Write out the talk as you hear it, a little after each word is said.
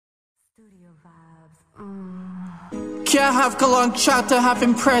Studio vibes. Can't have Galant chat to have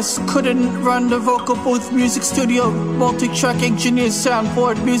impressed. Couldn't run the vocal booth, music studio, multi-track engineer,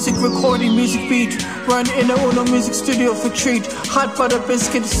 soundboard, music recording, music beat. Run in the Uno music studio for treat. Hot butter,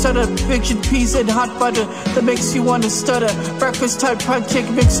 biscuit, stutter, pigeon peas and hot butter that makes you wanna stutter. Breakfast type pancake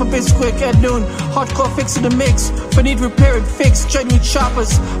mix for bisquick at noon. Hardcore fix in the mix, but need repair and fix. Genuine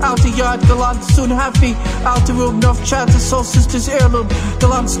shoppers, out the yard, Galant soon happy. Out the room, enough chat to soul sisters heirloom.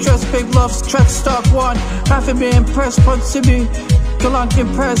 Galant stress, big loves, track stock one. Haven't been impressed, punch Simi. Galant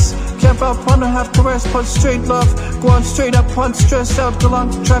impress, camp out pun, have caress, punch straight love. Go on straight up, pun stress out,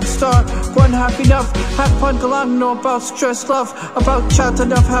 Galant track star. Go on happy enough, have pun Galant, know about stress love. About chat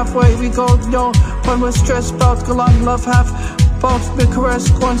enough, halfway we go, no. Pun with stress about Galant love, half. Bounce me caress,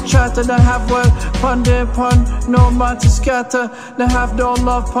 one chat and I have well. Pun there, pun, no man to scatter. Na have no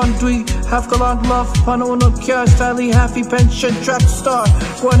love, pun dwe. Have Galant love, pun uno care. Styling happy pension, track star.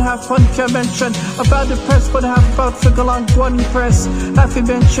 One half pun can mention. About the press, but have about for Galant one impress. Happy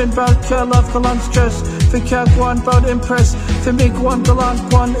mention about care, love Galant stress. For care one about impress. For make one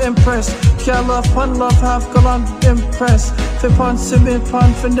Galant one impress. Care love, pun love, have Galant impress. For pun simi,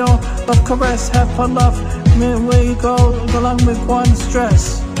 pun for no love caress. Have pun love. Where you go, Galant with one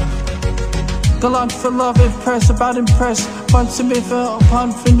stress. Galant for love, impress, about impress. Pun to me for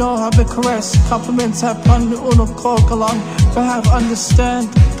pun for no, have a caress. Compliments have pun, uno call Galant. For have understand,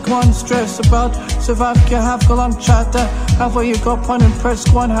 one stress about survive, can have Galant chatter. Have where you go, pun impress,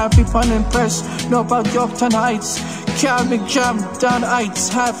 one happy pun impress. Know about Yorktown Heights. Can't make jam down heights.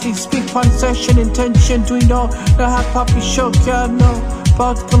 Happy speak pun session, intention, do we know? The have puppy show, can't know.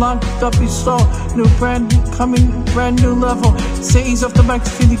 About Galant, duppy slow. New brand coming, brand new level. Say ease off the mic to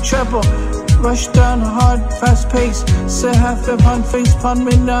feel the treble. Rush down hard, fast pace. Say half a pun face, pun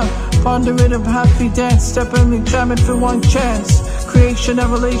me now. Pun the rhythm, happy dance. Step in and jam it for one chance. Creation,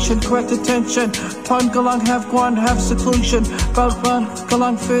 revelation, correct attention. Pun Galant have one, have seclusion. About pun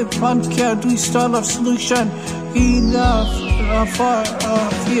Galant fit, pun care, do style of solution. Enough for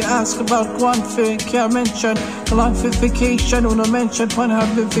you ask about one fit, care mention. Galant fit vacation, uno mention, pun have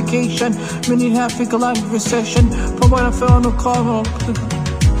vacation. Mini happy Galant recession. Pun one for no call.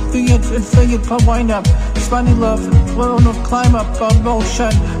 Fling it, pun wind up. Spiny love, well no climb up, about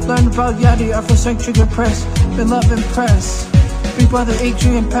motion. Learn about Yadi, Afrocentric impress. Been love impress. Big brother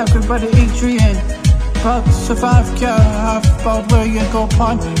Adrian, Big brother Adrian. About survive, care, half about where you go,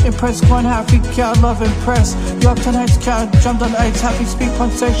 pun. Impress, one happy, care, love, impress. Yorktown Heights, care, jumped on ice, happy, speak,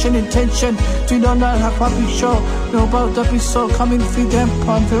 pun, session, intention. Do you know not have puppy show? Know about W soul, coming feed them,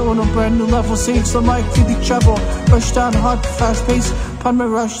 pun, for uno brand new level. Saves the mic, feed the treble. Rush down, hot, fast pace. Pun me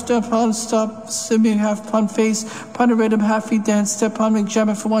rush, step, pun, stop. Simi, half pun face. Pun rhythm, happy dance. Step, pun, make jam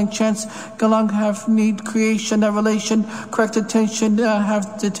it for one chance. Galant have need, creation, a relation. Correct attention,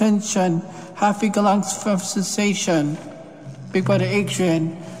 have detention. Happy Galant's sensation. Big brother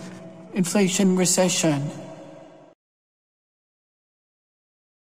Adrian. Inflation, recession.